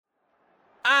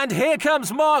And here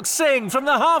comes Mark Singh from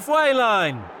the halfway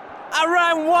line.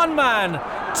 Around one man,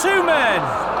 two men.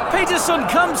 Peterson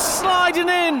comes sliding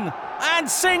in. And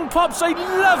Singh pops a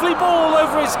lovely ball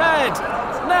over his head.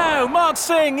 Now Mark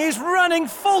Singh is running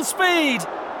full speed.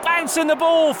 Bouncing the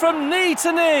ball from knee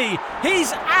to knee.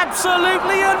 He's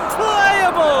absolutely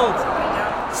unplayable.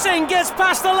 Singh gets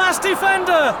past the last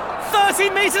defender. 30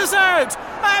 metres out.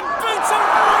 And boots a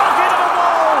rocket of a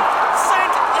ball.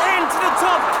 Sent into the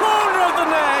top corner of the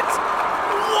net.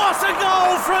 What a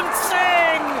goal from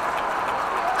Singh.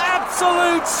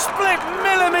 Absolute split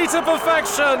millimetre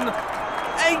perfection.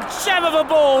 A gem of a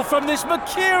ball from this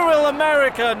mercurial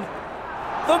American.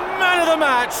 The man of the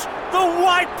match, the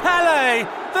White Pele,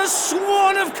 the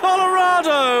Swan of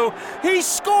Colorado. He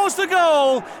scores the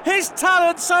goal his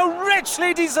talent so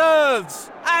richly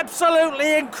deserves.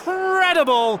 Absolutely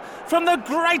incredible from the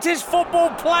greatest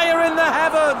football player in the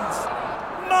heavens,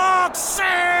 Mark Singh!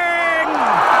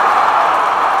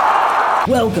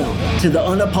 Welcome to the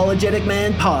Unapologetic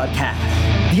Man Podcast.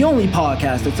 The only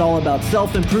podcast that's all about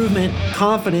self-improvement,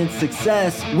 confidence,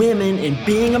 success, women, and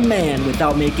being a man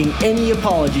without making any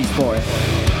apologies for it.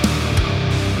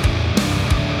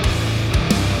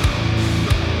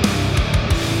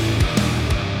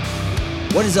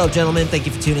 What is up, gentlemen? Thank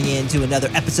you for tuning in to another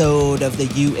episode of the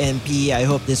UMP. I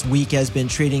hope this week has been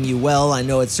treating you well. I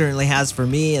know it certainly has for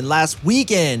me. And last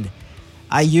weekend,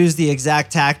 I used the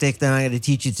exact tactic that I'm going to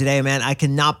teach you today, man. I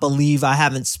cannot believe I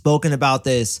haven't spoken about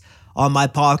this on my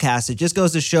podcast. It just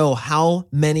goes to show how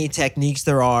many techniques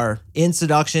there are in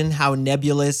seduction, how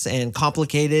nebulous and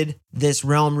complicated this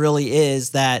realm really is,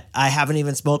 that I haven't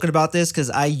even spoken about this because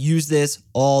I use this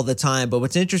all the time. But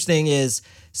what's interesting is,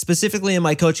 specifically in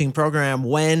my coaching program,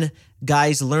 when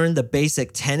guys learn the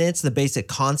basic tenets, the basic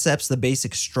concepts, the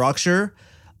basic structure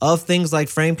of things like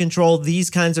frame control, these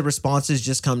kinds of responses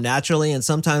just come naturally. And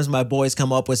sometimes my boys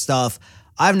come up with stuff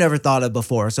I've never thought of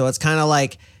before. So it's kind of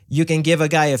like, you can give a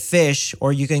guy a fish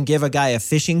or you can give a guy a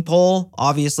fishing pole.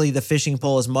 Obviously, the fishing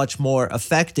pole is much more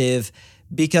effective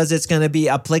because it's going to be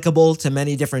applicable to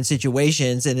many different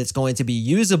situations and it's going to be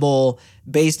usable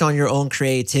based on your own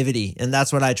creativity. And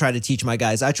that's what I try to teach my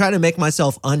guys. I try to make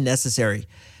myself unnecessary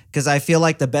because I feel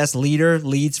like the best leader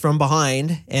leads from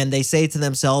behind, and they say to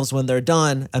themselves when they're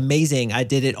done, amazing, I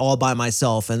did it all by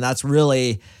myself. And that's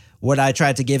really what I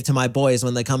try to give to my boys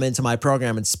when they come into my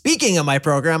program. And speaking of my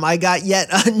program, I got yet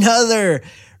another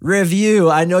review.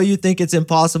 I know you think it's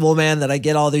impossible, man, that I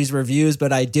get all these reviews,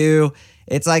 but I do.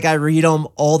 It's like I read them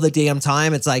all the damn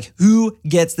time. It's like, who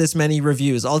gets this many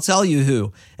reviews? I'll tell you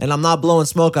who. And I'm not blowing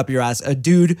smoke up your ass. A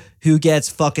dude who gets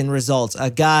fucking results.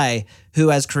 A guy who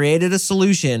has created a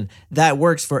solution that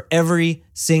works for every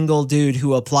single dude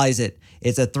who applies it.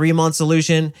 It's a 3-month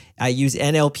solution. I use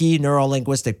NLP,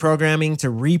 neuro-linguistic programming, to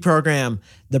reprogram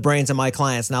the brains of my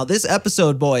clients. Now, this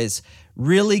episode, boys,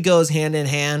 really goes hand in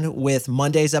hand with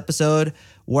Monday's episode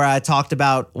where I talked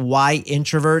about why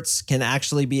introverts can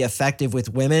actually be effective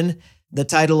with women. The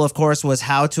title, of course, was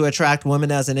How to Attract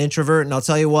Women as an Introvert. And I'll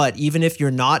tell you what, even if you're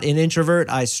not an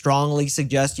introvert, I strongly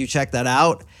suggest you check that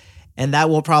out. And that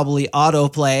will probably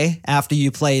autoplay after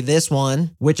you play this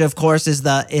one, which of course is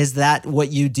that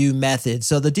what you do method.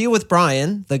 So the deal with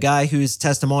Brian, the guy whose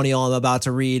testimonial I'm about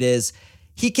to read, is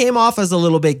he came off as a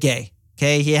little bit gay.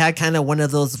 Okay. He had kind of one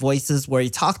of those voices where he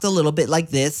talked a little bit like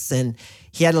this, and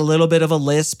he had a little bit of a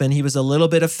lisp, and he was a little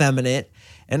bit effeminate.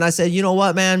 And I said, you know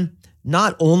what, man?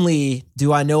 Not only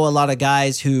do I know a lot of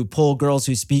guys who pull girls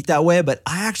who speak that way, but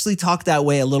I actually talk that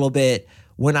way a little bit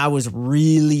when I was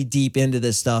really deep into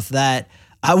this stuff, that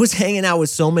I was hanging out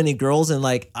with so many girls, and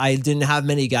like I didn't have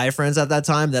many guy friends at that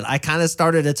time, that I kind of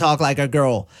started to talk like a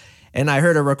girl. And I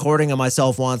heard a recording of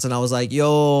myself once and I was like,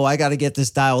 yo, I got to get this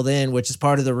dialed in, which is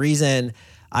part of the reason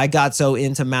I got so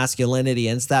into masculinity.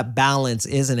 And it's that balance,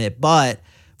 isn't it? But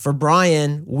for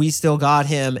Brian, we still got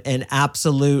him an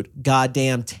absolute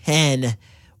goddamn 10,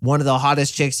 one of the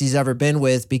hottest chicks he's ever been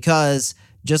with, because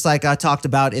just like I talked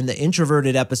about in the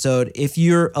introverted episode, if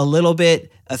you're a little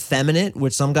bit effeminate,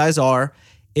 which some guys are,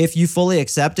 if you fully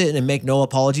accept it and make no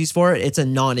apologies for it, it's a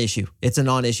non-issue. It's a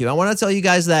non-issue. I want to tell you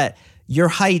guys that your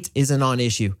height is a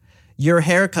non-issue. Your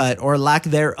haircut or lack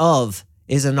thereof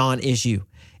is a non-issue.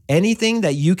 Anything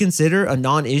that you consider a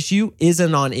non-issue is a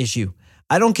non-issue.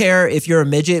 I don't care if you're a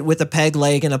midget with a peg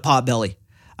leg and a pot belly.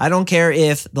 I don't care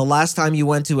if the last time you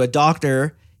went to a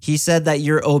doctor, he said that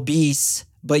you're obese,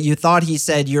 but you thought he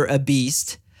said you're a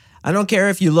beast. I don't care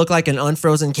if you look like an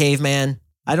unfrozen caveman.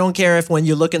 I don't care if when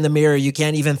you look in the mirror, you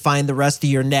can't even find the rest of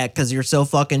your neck because you're so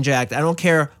fucking jacked. I don't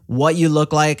care what you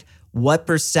look like, what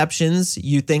perceptions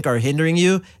you think are hindering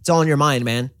you. It's all in your mind,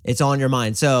 man. It's all in your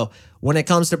mind. So When it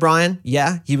comes to Brian,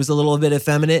 yeah, he was a little bit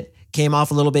effeminate, came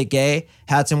off a little bit gay,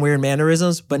 had some weird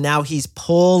mannerisms, but now he's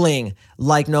pulling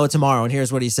like no tomorrow. And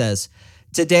here's what he says.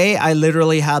 Today, I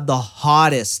literally had the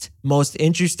hottest, most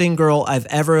interesting girl I've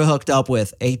ever hooked up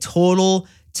with. A total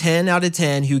 10 out of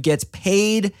 10 who gets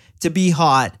paid to be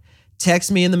hot,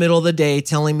 texts me in the middle of the day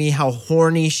telling me how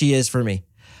horny she is for me.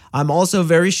 I'm also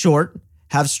very short,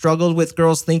 have struggled with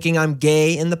girls thinking I'm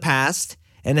gay in the past,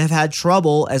 and have had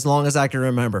trouble as long as I can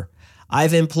remember.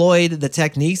 I've employed the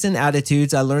techniques and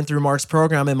attitudes I learned through Mark's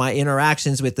program in my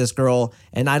interactions with this girl,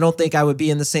 and I don't think I would be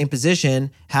in the same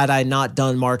position had I not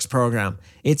done Mark's program.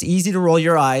 It's easy to roll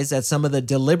your eyes at some of the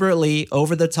deliberately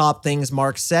over-the-top things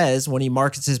Mark says when he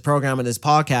markets his program and his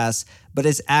podcast, but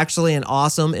it's actually an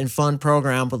awesome and fun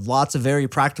program with lots of very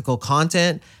practical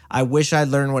content I wish I'd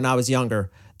learned when I was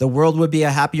younger. The world would be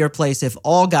a happier place if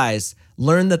all guys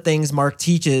learned the things Mark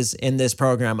teaches in this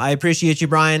program. I appreciate you,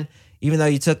 Brian. Even though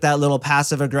you took that little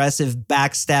passive-aggressive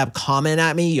backstab comment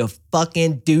at me, you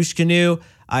fucking douche canoe,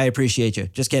 I appreciate you.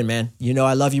 Just kidding, man. You know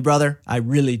I love you, brother. I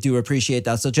really do appreciate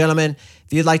that. So, gentlemen,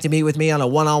 if you'd like to meet with me on a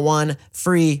one-on-one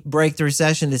free breakthrough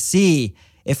session to see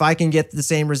if I can get the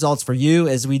same results for you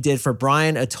as we did for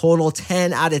Brian, a total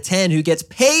 10 out of 10 who gets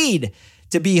paid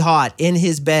to be hot in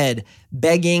his bed,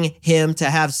 begging him to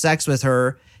have sex with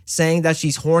her, saying that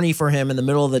she's horny for him in the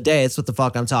middle of the day. It's what the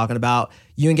fuck I'm talking about.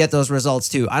 You can get those results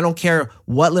too. I don't care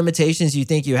what limitations you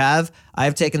think you have.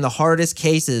 I've taken the hardest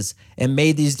cases and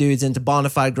made these dudes into bona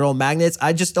fide girl magnets.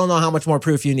 I just don't know how much more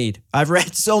proof you need. I've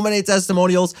read so many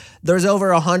testimonials. There's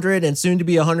over 100 and soon to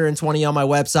be 120 on my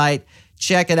website.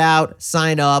 Check it out.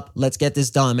 Sign up. Let's get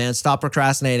this done, man. Stop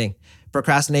procrastinating.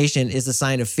 Procrastination is a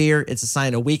sign of fear. It's a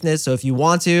sign of weakness. So if you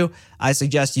want to, I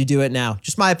suggest you do it now.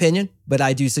 Just my opinion, but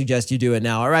I do suggest you do it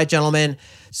now. All right, gentlemen.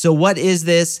 So what is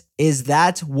this? Is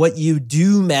that what you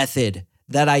do method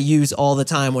that I use all the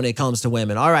time when it comes to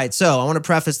women? All right. So I want to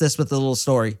preface this with a little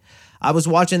story. I was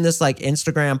watching this like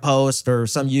Instagram post or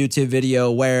some YouTube video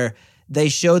where they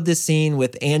showed this scene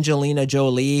with Angelina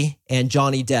Jolie and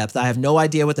Johnny Depp. I have no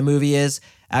idea what the movie is.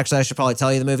 Actually, I should probably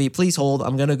tell you the movie. Please hold.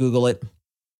 I'm going to Google it.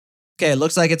 Okay, it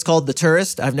looks like it's called The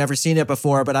Tourist. I've never seen it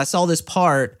before, but I saw this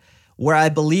part where I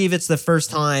believe it's the first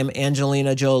time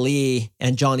Angelina Jolie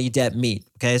and Johnny Depp meet.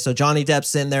 Okay, so Johnny Depp's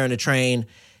sitting there in a train.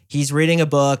 He's reading a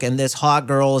book, and this hot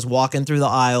girl is walking through the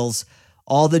aisles.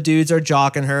 All the dudes are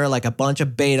jocking her like a bunch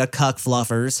of beta cuck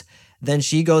fluffers. Then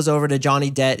she goes over to Johnny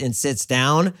Depp and sits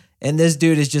down, and this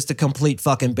dude is just a complete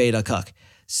fucking beta cuck,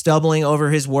 stumbling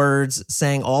over his words,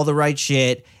 saying all the right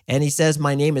shit, and he says,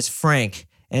 "My name is Frank."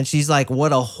 And she's like,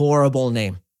 "What a horrible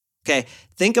name." Okay,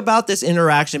 think about this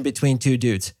interaction between two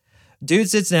dudes. Dude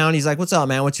sits down, he's like, "What's up,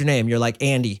 man? What's your name?" You're like,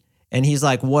 "Andy." And he's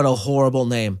like, "What a horrible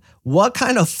name." What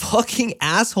kind of fucking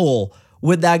asshole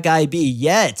would that guy be?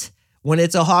 Yet, when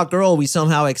it's a hot girl, we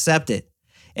somehow accept it.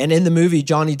 And in the movie,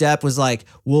 Johnny Depp was like,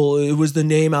 "Well, it was the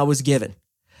name I was given."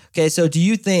 Okay, so do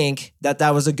you think that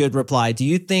that was a good reply? Do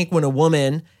you think when a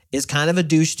woman is kind of a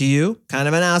douche to you, kind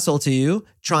of an asshole to you,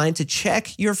 trying to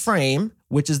check your frame,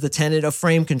 which is the tenet of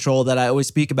frame control that I always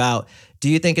speak about, do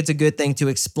you think it's a good thing to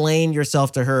explain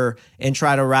yourself to her and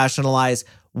try to rationalize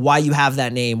why you have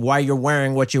that name, why you're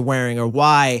wearing what you're wearing, or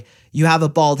why you have a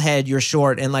bald head, you're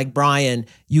short, and like Brian,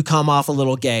 you come off a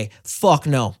little gay? Fuck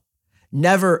no.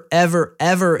 Never, ever,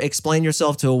 ever explain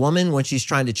yourself to a woman when she's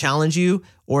trying to challenge you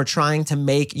or trying to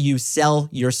make you sell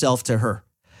yourself to her.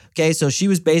 Okay, so she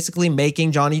was basically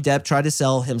making Johnny Depp try to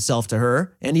sell himself to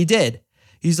her, and he did.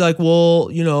 He's like, "Well,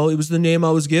 you know, it was the name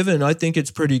I was given. I think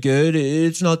it's pretty good.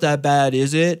 It's not that bad,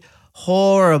 is it?"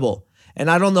 Horrible.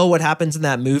 And I don't know what happens in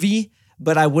that movie,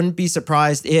 but I wouldn't be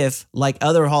surprised if, like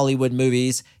other Hollywood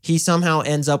movies, he somehow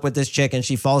ends up with this chick and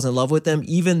she falls in love with him,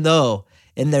 even though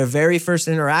in their very first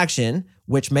interaction,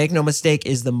 which, make no mistake,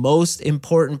 is the most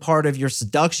important part of your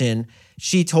seduction,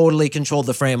 she totally controlled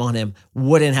the frame on him.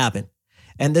 Wouldn't happen.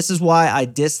 And this is why I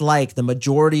dislike the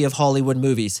majority of Hollywood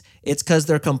movies. It's because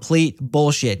they're complete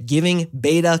bullshit, giving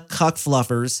beta cuck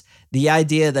fluffers the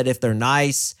idea that if they're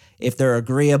nice, if they're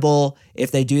agreeable, if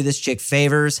they do this chick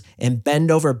favors and bend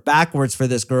over backwards for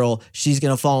this girl, she's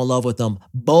going to fall in love with them.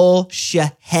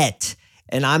 Bullshit.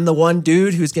 And I'm the one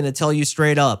dude who's going to tell you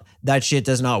straight up that shit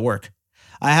does not work.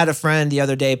 I had a friend the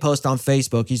other day post on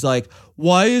Facebook. He's like,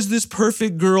 "Why is this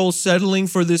perfect girl settling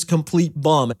for this complete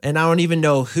bum?" And I don't even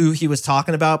know who he was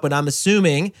talking about, but I'm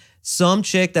assuming some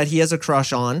chick that he has a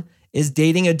crush on is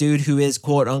dating a dude who is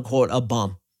quote unquote a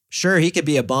bum. Sure, he could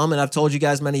be a bum, and I've told you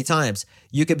guys many times,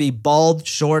 you could be bald,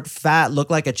 short, fat, look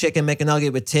like a chicken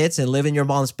McNugget with tits and live in your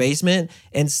mom's basement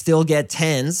and still get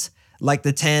 10s like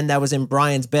the 10 that was in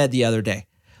Brian's bed the other day.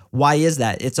 Why is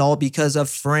that? It's all because of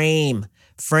frame.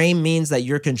 Frame means that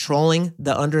you're controlling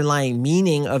the underlying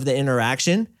meaning of the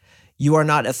interaction. You are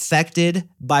not affected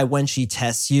by when she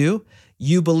tests you.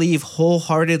 You believe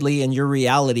wholeheartedly in your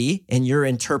reality and your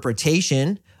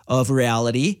interpretation of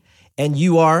reality, and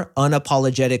you are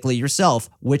unapologetically yourself,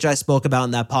 which I spoke about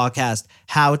in that podcast,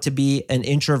 How to Be an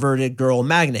Introverted Girl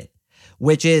Magnet,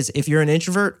 which is, if you're an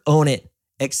introvert, own it,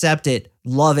 accept it,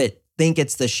 love it, think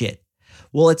it's the shit.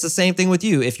 Well, it's the same thing with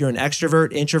you. If you're an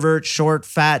extrovert, introvert, short,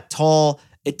 fat, tall,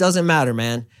 it doesn't matter,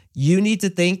 man. You need to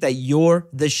think that you're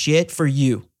the shit for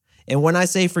you. And when I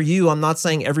say for you, I'm not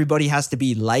saying everybody has to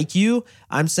be like you.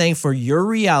 I'm saying for your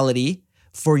reality,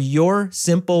 for your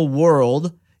simple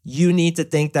world, you need to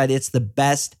think that it's the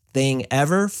best thing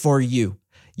ever for you.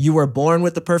 You were born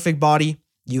with the perfect body.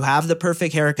 You have the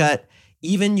perfect haircut.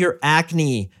 Even your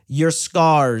acne, your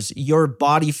scars, your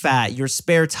body fat, your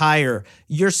spare tire,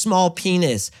 your small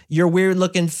penis, your weird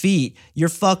looking feet, your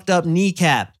fucked up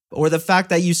kneecap, or the fact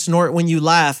that you snort when you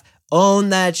laugh, own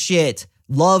that shit.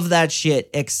 Love that shit.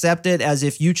 Accept it as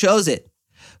if you chose it.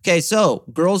 Okay, so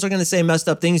girls are going to say messed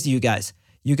up things to you guys.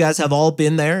 You guys have all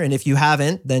been there, and if you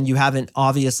haven't, then you haven't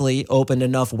obviously opened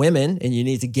enough women, and you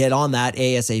need to get on that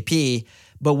ASAP.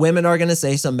 But women are going to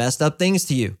say some messed up things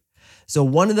to you. So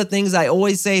one of the things I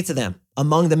always say to them,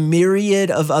 among the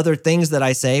myriad of other things that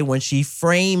I say when she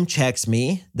frame checks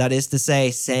me, that is to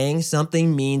say, saying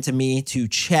something mean to me to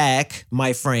check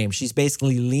my frame. She's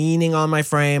basically leaning on my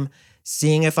frame,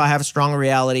 seeing if I have a strong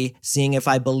reality, seeing if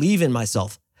I believe in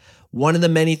myself. One of the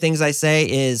many things I say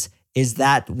is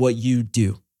that what you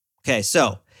do? Okay,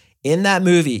 so in that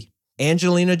movie,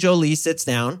 Angelina Jolie sits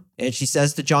down and she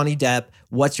says to Johnny Depp,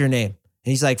 "What's your name?"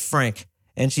 And he's like, "Frank."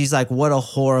 And she's like, "What a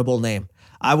horrible name."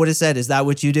 I would have said, "Is that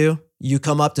what you do? You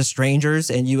come up to strangers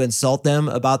and you insult them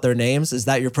about their names? Is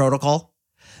that your protocol?"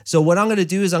 So what I'm going to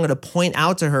do is I'm going to point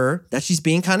out to her that she's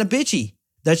being kind of bitchy,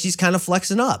 that she's kind of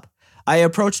flexing up. I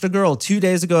approached a girl 2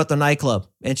 days ago at the nightclub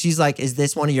and she's like, "Is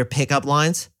this one of your pickup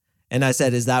lines?" And I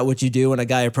said, "Is that what you do when a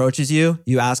guy approaches you?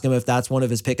 You ask him if that's one of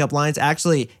his pickup lines?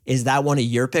 Actually, is that one of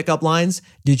your pickup lines?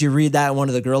 Did you read that in one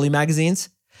of the girly magazines?"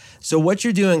 So what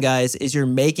you're doing, guys, is you're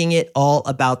making it all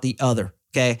about the other,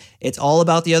 okay? It's all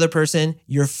about the other person.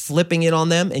 You're flipping it on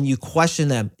them and you question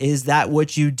them. Is that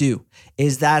what you do?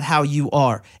 Is that how you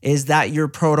are? Is that your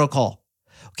protocol?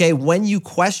 Okay, when you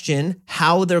question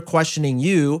how they're questioning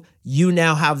you, you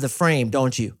now have the frame,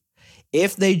 don't you?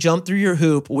 If they jump through your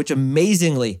hoop, which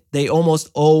amazingly, they almost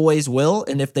always will,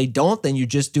 and if they don't, then you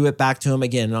just do it back to them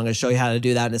again. And I'm going to show you how to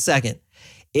do that in a second.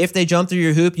 If they jump through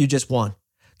your hoop, you just won.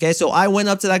 Okay, so I went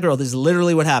up to that girl. This is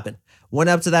literally what happened.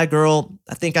 Went up to that girl.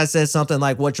 I think I said something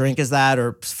like, "What drink is that?"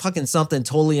 Or fucking something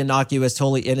totally innocuous,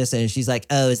 totally innocent. And she's like,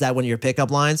 "Oh, is that one of your pickup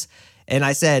lines?" And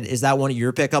I said, "Is that one of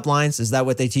your pickup lines? Is that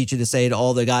what they teach you to say to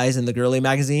all the guys in the girly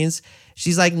magazines?"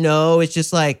 She's like, "No, it's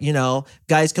just like,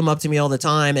 guys come up to me all the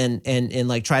time and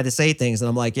like try to say things." And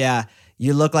I'm like, "Yeah,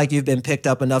 you look like you've been picked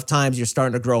up enough times. You're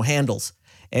starting to grow handles."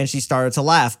 And she started to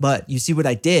laugh. But you see what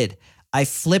I did? I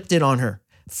flipped it on her.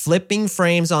 Flipping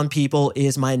frames on people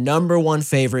is my number one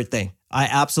favorite thing. I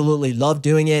absolutely love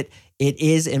doing it. It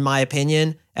is, in my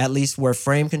opinion, at least where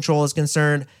frame control is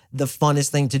concerned, the funnest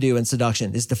thing to do in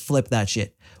seduction is to flip that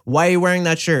shit. Why are you wearing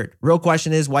that shirt? Real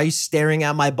question is, why are you staring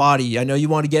at my body? I know you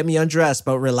want to get me undressed,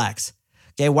 but relax.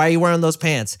 Okay, why are you wearing those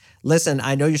pants? Listen,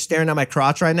 I know you're staring at my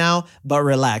crotch right now, but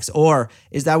relax. Or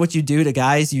is that what you do to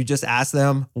guys? You just ask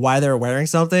them why they're wearing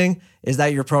something? Is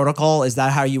that your protocol? Is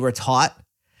that how you were taught?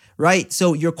 Right?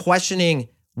 So you're questioning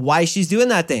why she's doing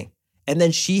that thing. And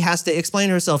then she has to explain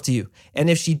herself to you. And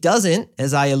if she doesn't,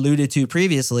 as I alluded to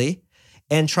previously,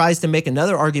 and tries to make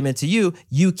another argument to you,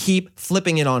 you keep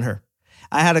flipping it on her.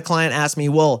 I had a client ask me,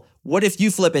 "Well, what if you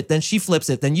flip it, then she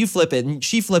flips it, then you flip it, and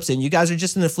she flips it, and you guys are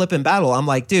just in a flipping battle?" I'm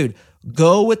like, dude,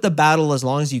 go with the battle as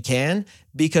long as you can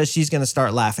because she's going to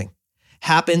start laughing.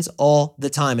 Happens all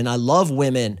the time. And I love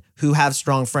women who have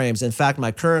strong frames. In fact,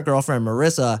 my current girlfriend,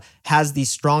 Marissa, has the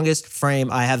strongest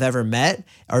frame I have ever met.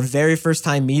 Our very first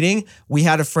time meeting, we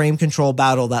had a frame control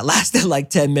battle that lasted like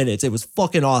 10 minutes. It was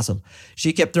fucking awesome.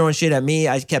 She kept throwing shit at me.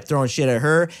 I kept throwing shit at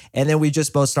her. And then we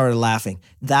just both started laughing.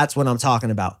 That's what I'm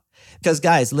talking about. Because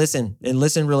guys, listen and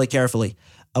listen really carefully.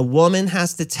 A woman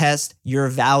has to test your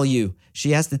value.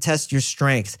 She has to test your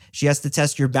strength. She has to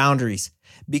test your boundaries.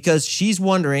 Because she's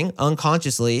wondering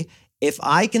unconsciously, if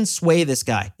I can sway this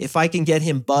guy, if I can get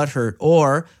him butthurt,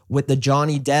 or with the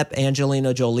Johnny Depp,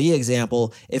 Angelina Jolie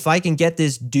example, if I can get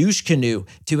this douche canoe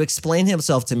to explain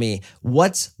himself to me,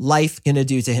 what's life going to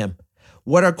do to him?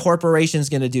 What are corporations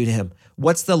going to do to him?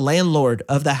 What's the landlord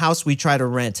of the house we try to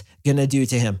rent going to do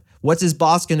to him? What's his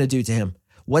boss going to do to him?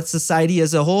 What's society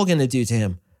as a whole going to do to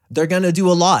him? They're going to do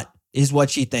a lot. is what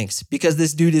she thinks, because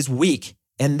this dude is weak,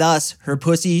 and thus her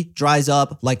pussy dries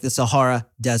up like the Sahara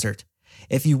Desert.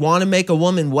 If you want to make a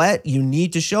woman wet, you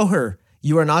need to show her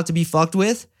you are not to be fucked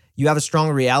with. You have a strong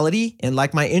reality, and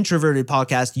like my introverted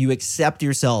podcast, you accept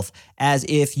yourself as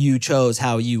if you chose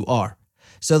how you are.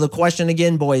 So the question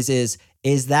again, boys, is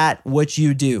that what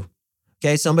you do?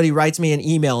 Okay, somebody writes me an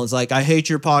email and is like, I hate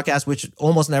your podcast, which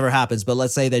almost never happens, but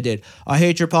let's say they did. I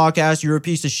hate your podcast, you're a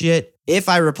piece of shit. If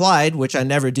I replied, which I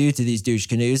never do to these douche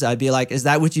canoes, I'd be like, is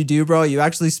that what you do, bro? You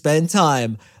actually spend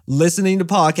time listening to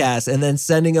podcasts and then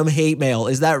sending them hate mail.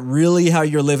 Is that really how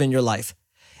you're living your life?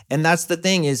 And that's the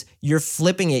thing, is you're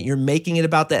flipping it. You're making it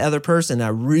about the other person. I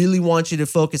really want you to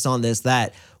focus on this,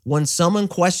 that when someone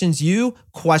questions you,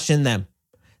 question them.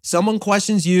 Someone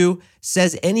questions you,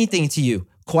 says anything to you,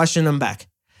 question them back.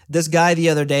 This guy the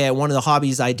other day at one of the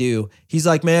hobbies I do, he's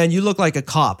like, man, you look like a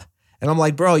cop. And I'm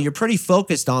like, bro, you're pretty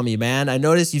focused on me, man. I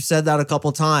noticed you've said that a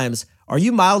couple times. Are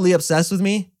you mildly obsessed with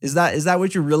me? Is that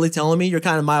what you're really telling me? You're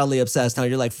kind of mildly obsessed, huh?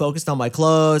 You're like focused on my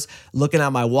clothes, looking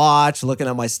at my watch, looking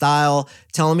at my style,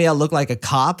 telling me I look like a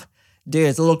cop? Dude,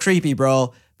 it's a little creepy,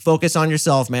 bro. Focus on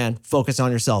yourself, man. Focus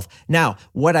on yourself. Now,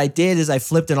 what I did is I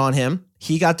flipped it on him.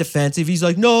 He got defensive. He's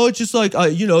like, no, it's just like,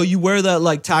 you wear that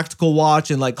like tactical watch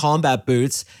and like combat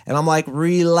boots. And I'm like,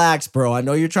 relax, bro. I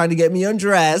know you're trying to get me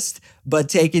undressed, but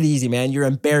take it easy, man. You're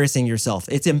embarrassing yourself.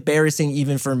 It's embarrassing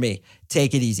even for me.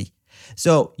 Take it easy.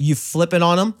 So you flip it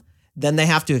on them. Then they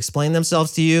have to explain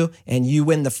themselves to you and you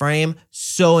win the frame.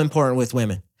 So important with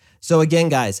women. So again,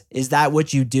 guys, is that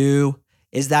what you do?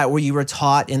 Is that what you were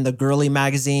taught in the girly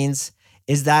magazines?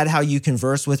 Is that how you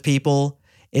converse with people?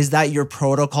 Is that your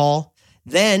protocol?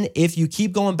 Then if you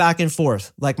keep going back and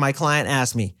forth, like my client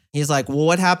asked me, he's like, well,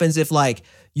 what happens if like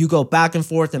you go back and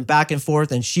forth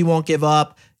and she won't give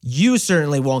up? You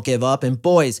certainly won't give up. And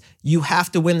boys, you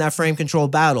have to win that frame control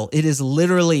battle. It is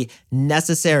literally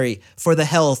necessary for the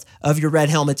health of your red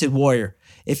helmeted warrior.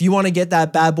 If you want to get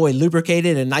that bad boy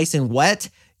lubricated and nice and wet,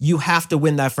 you have to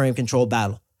win that frame control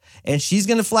battle. And she's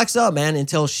going to flex up, man,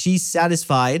 until she's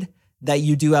satisfied that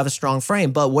you do have a strong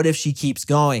frame. But what if she keeps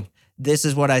going? This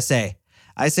is what I say.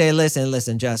 I say,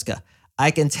 listen, Jessica,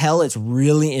 I can tell it's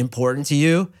really important to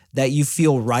you that you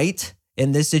feel right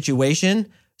in this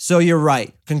situation. So you're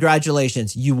right.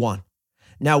 Congratulations. You won.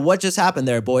 Now, what just happened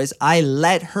there, boys? I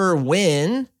let her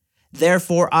win.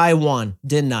 Therefore, I won,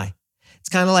 didn't I? It's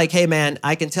kind of like, hey, man,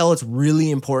 I can tell it's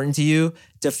really important to you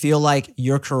to feel like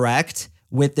you're correct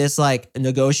with this like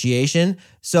negotiation.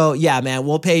 So yeah, man,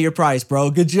 we'll pay your price,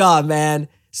 bro. Good job, man.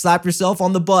 Slap yourself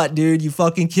on the butt, dude. You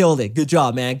fucking killed it. Good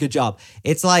job, man. Good job.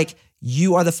 It's like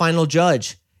you are the final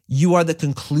judge. You are the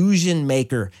conclusion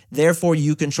maker. Therefore,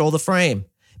 you control the frame.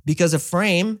 Because a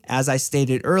frame, as I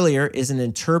stated earlier, is an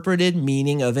interpreted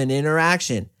meaning of an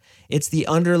interaction. It's the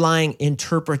underlying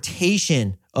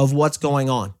interpretation of what's going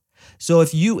on. So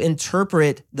if you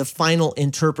interpret the final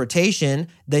interpretation,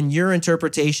 then your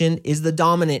interpretation is the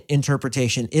dominant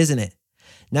interpretation, isn't it?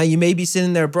 Now you may be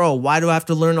sitting there, bro, why do I have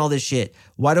to learn all this shit?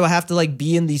 Why do I have to like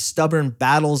be in these stubborn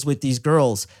battles with these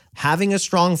girls? Having a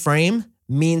strong frame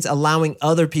means allowing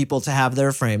other people to have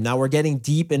their frame. Now we're getting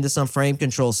deep into some frame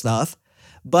control stuff,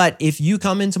 but if you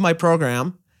come into my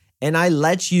program and I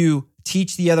let you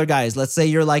teach the other guys, let's say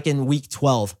you're like in week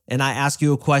 12 and I ask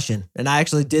you a question, and I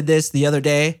actually did this the other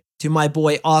day to my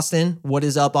boy Austin. What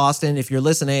is up, Austin? If you're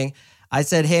listening, I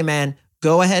said, hey man,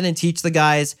 go ahead and teach the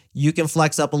guys. You can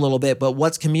flex up a little bit, but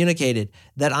what's communicated?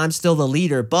 That I'm still the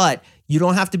leader, but you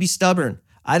don't have to be stubborn.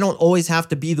 I don't always have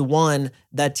to be the one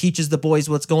that teaches the boys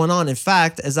what's going on. In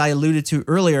fact, as I alluded to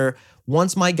earlier,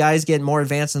 once my guys get more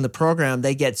advanced in the program,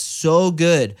 they get so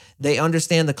good. They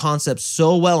understand the concept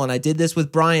so well. And I did this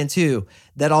with Brian too,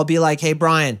 that I'll be like, hey,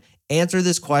 Brian, answer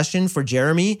this question for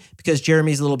Jeremy because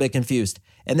Jeremy's a little bit confused.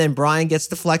 And then Brian gets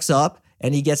to flex up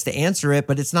and he gets to answer it,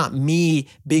 but it's not me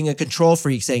being a control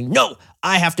freak saying, no,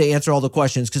 I have to answer all the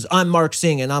questions because I'm Mark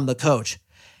Singh and I'm the coach.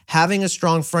 Having a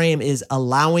strong frame is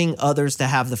allowing others to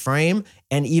have the frame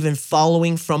and even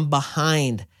following from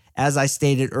behind, as I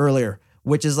stated earlier,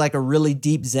 which is like a really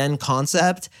deep Zen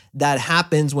concept that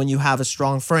happens when you have a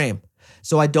strong frame.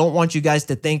 So I don't want you guys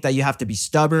to think that you have to be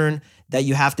stubborn, that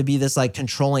you have to be this like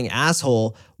controlling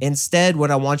asshole. Instead,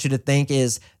 what I want you to think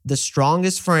is the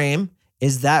strongest frame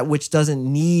is that which doesn't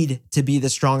need to be the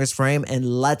strongest frame and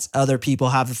lets other people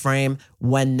have the frame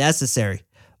when necessary.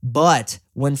 But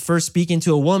when first speaking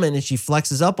to a woman and she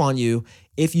flexes up on you,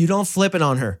 if you don't flip it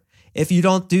on her, if you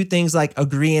don't do things like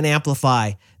agree and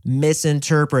amplify,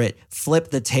 misinterpret, flip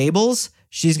the tables,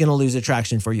 she's going to lose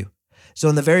attraction for you. So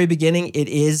in the very beginning, it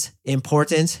is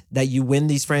important that you win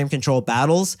these frame control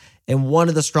battles. And one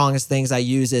of the strongest things I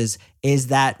use is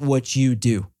that what you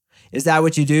do? Is that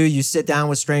what you do? You sit down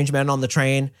with strange men on the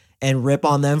train and rip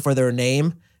on them for their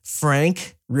name?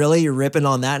 Frank, really? You're ripping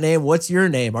on that name? What's your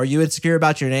name? Are you insecure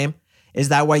about your name? Is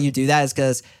that why you do that? Is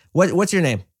because, what's your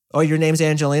name? Oh, your name's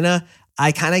Angelina?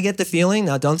 I kind of get the feeling,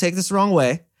 now don't take this the wrong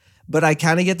way, but I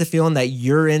kind of get the feeling that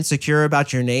you're insecure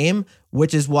about your name,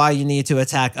 which is why you need to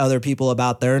attack other people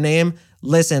about their name.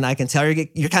 Listen, I can tell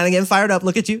you're kind of getting fired up.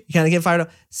 Look at you. You're kind of getting fired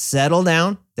up. Settle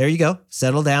down. There you go.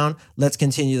 Settle down. Let's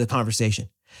continue the conversation.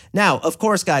 Now, of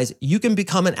course, guys, you can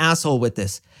become an asshole with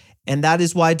this. And that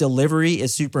is why delivery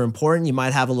is super important. You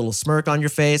might have a little smirk on your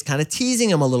face, kind of teasing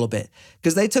them a little bit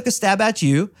because they took a stab at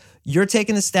you. You're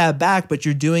taking a stab back, but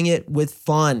you're doing it with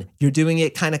fun. You're doing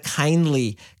it kind of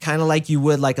kindly, kind of like you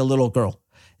would like a little girl.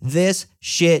 This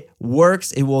shit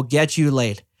works. It will get you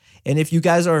laid. And if you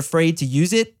guys are afraid to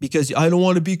use it because I don't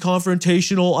want to be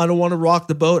confrontational, I don't want to rock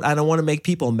the boat, I don't want to make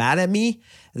people mad at me,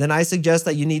 then I suggest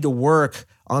that you need to work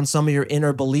on some of your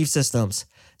inner belief systems,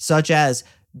 such as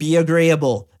be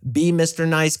agreeable, be Mr.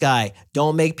 Nice Guy,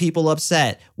 don't make people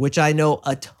upset, which I know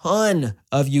a ton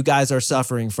of you guys are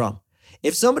suffering from.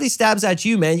 If somebody stabs at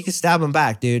you, man, you can stab them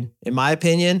back, dude. In my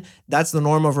opinion, that's the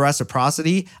norm of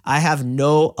reciprocity. I have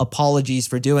no apologies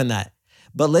for doing that.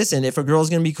 But listen, if a girl's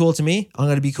going to be cool to me, I'm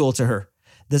going to be cool to her.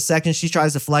 The second she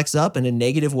tries to flex up in a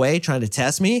negative way, trying to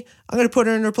test me, I'm going to put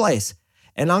her in her place.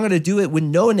 And I'm going to do it with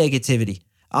no negativity.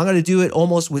 I'm going to do it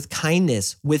almost with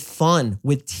kindness, with fun,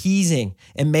 with teasing,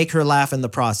 and make her laugh in the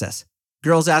process.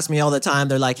 Girls ask me all the time,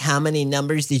 they're like, how many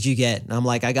numbers did you get? And I'm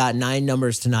like, I got 9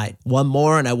 numbers tonight. One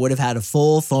more and I would have had a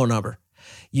full phone number.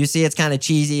 You see, it's kind of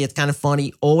cheesy. It's kind of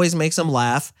funny. Always makes them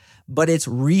laugh, but it's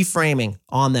reframing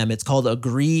on them. It's called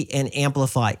agree and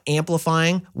amplify.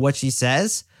 Amplifying what she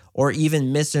says or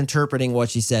even misinterpreting what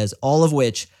she says, all of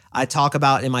which I talk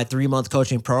about in my 3-month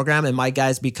coaching program. And my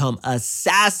guys become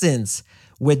assassins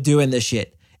with doing this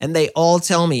shit. And they all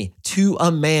tell me to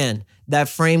a man that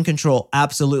frame control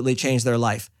absolutely changed their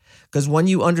life. Because when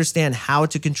you understand how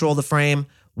to control the frame,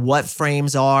 what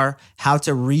frames are, how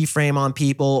to reframe on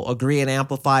people, agree and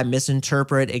amplify,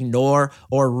 misinterpret, ignore,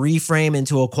 or reframe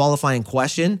into a qualifying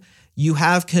question, you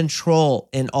have control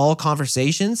in all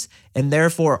conversations, and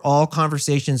therefore all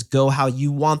conversations go how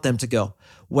you want them to go.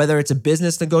 Whether it's a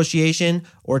business negotiation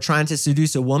or trying to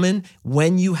seduce a woman,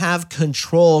 when you have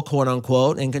control, quote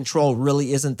unquote, and control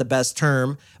really isn't the best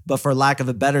term, but for lack of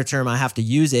a better term, I have to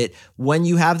use it. When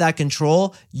you have that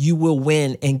control, you will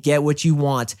win and get what you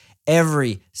want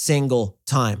every single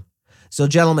time. So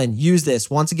gentlemen, use this.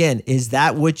 Once again, is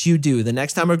that what you do? The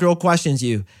next time a girl questions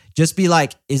you, just be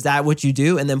like, is that what you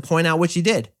do? And then point out what you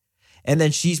did. And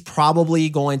then she's probably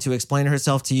going to explain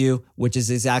herself to you, which is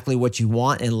exactly what you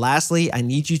want. And lastly, I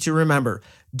need you to remember,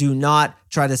 do not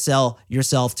try to sell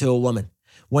yourself to a woman.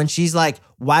 When she's like,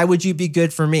 why would you be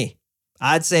good for me?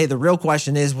 I'd say the real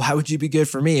question is, why would you be good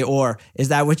for me? Or is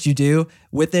that what you do?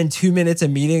 Within 2 minutes of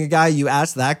meeting a guy, you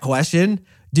ask that question.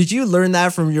 Did you learn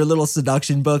that from your little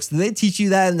seduction books? Did they teach you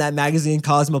that in that magazine,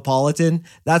 Cosmopolitan?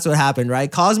 That's what happened,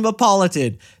 right?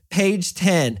 Cosmopolitan, page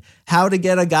 10, how to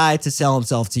get a guy to sell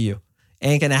himself to you.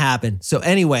 Ain't gonna happen. So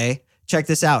anyway, check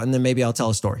this out and then maybe I'll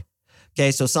tell a story. Okay,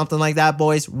 so something like that,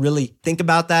 boys. Really think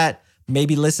about that.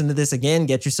 Maybe listen to this again.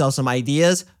 Get yourself some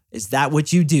ideas. Is that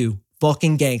what you do?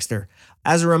 Fucking gangster.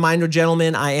 As a reminder,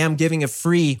 gentlemen, I am giving a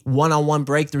free one-on-one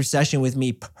breakthrough session with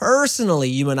me personally.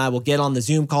 You and I will get on the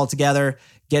Zoom call together,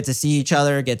 get to see each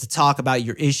other, get to talk about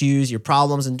your issues, your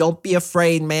problems, and don't be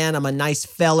afraid, man. I'm a nice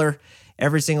feller.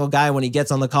 Every single guy, when he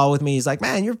gets on the call with me, he's like,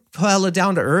 man, you're hella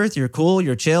down to earth. You're cool.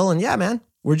 You're chill. And yeah, man,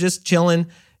 we're just chilling,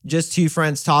 just 2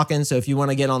 friends talking. So if you want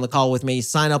to get on the call with me,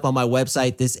 sign up on my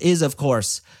website. This is, of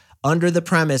course, under the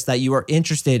premise that you are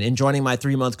interested in joining my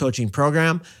 3-month coaching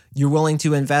program. You're willing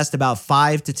to invest about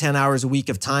 5 to 10 hours a week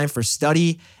of time for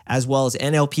study, as well as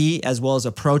NLP, as well as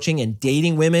approaching and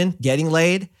dating women, getting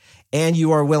laid. And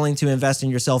you are willing to invest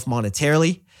in yourself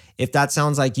monetarily. If that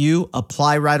sounds like you,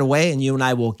 apply right away and you and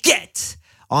I will get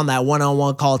on that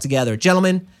one-on-one call together.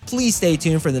 Gentlemen, please stay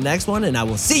tuned for the next one and I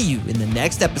will see you in the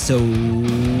next episode.